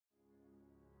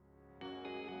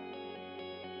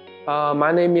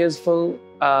My name is Feng.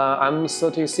 I'm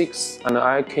 36 and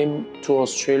I came to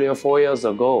Australia 4 years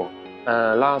ago.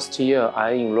 Last year,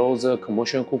 I enrolled the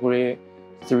Commercial Cookery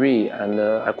 3 and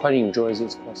I quite enjoy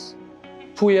this course.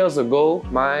 2 years ago,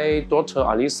 my daughter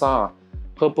Alisa,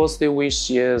 her birthday wish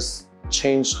is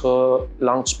change her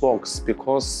lunchbox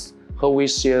because her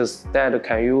wish is, Dad,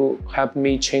 can you help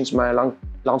me change my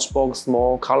lunchbox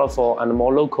more colorful and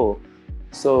more local?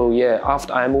 So yeah,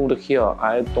 after I moved here,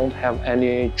 I don't have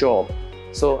any job.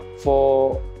 So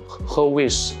for her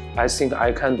wish, I think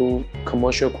I can do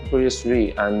Commercial Cookery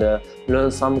 3 and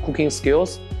learn some cooking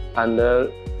skills and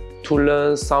to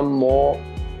learn some more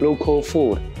local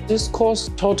food. This course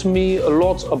taught me a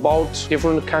lot about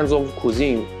different kinds of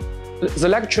cuisine. The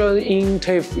lecture in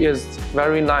TAFE is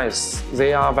very nice.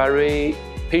 They are very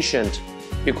patient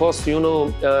because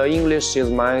English is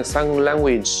my second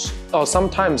language.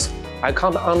 Sometimes I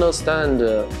can't understand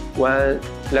when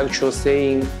lecturer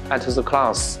saying at the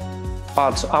class,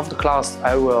 but after class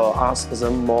I will ask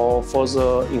them more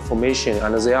further information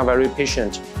and they are very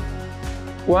patient.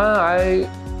 When I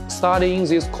study in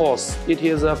this course, it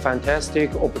is a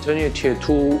fantastic opportunity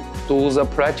to do the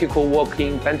practical work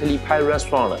in Bentley Pie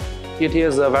restaurant. It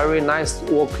is a very nice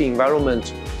work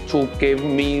environment to give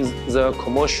me the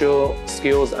commercial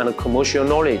skills and commercial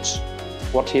knowledge.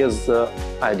 What is the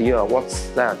idea? What's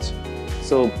that?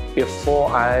 So before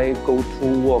I go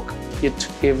to work, it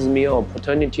gives me an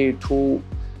opportunity to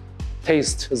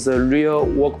taste the real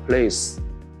workplace.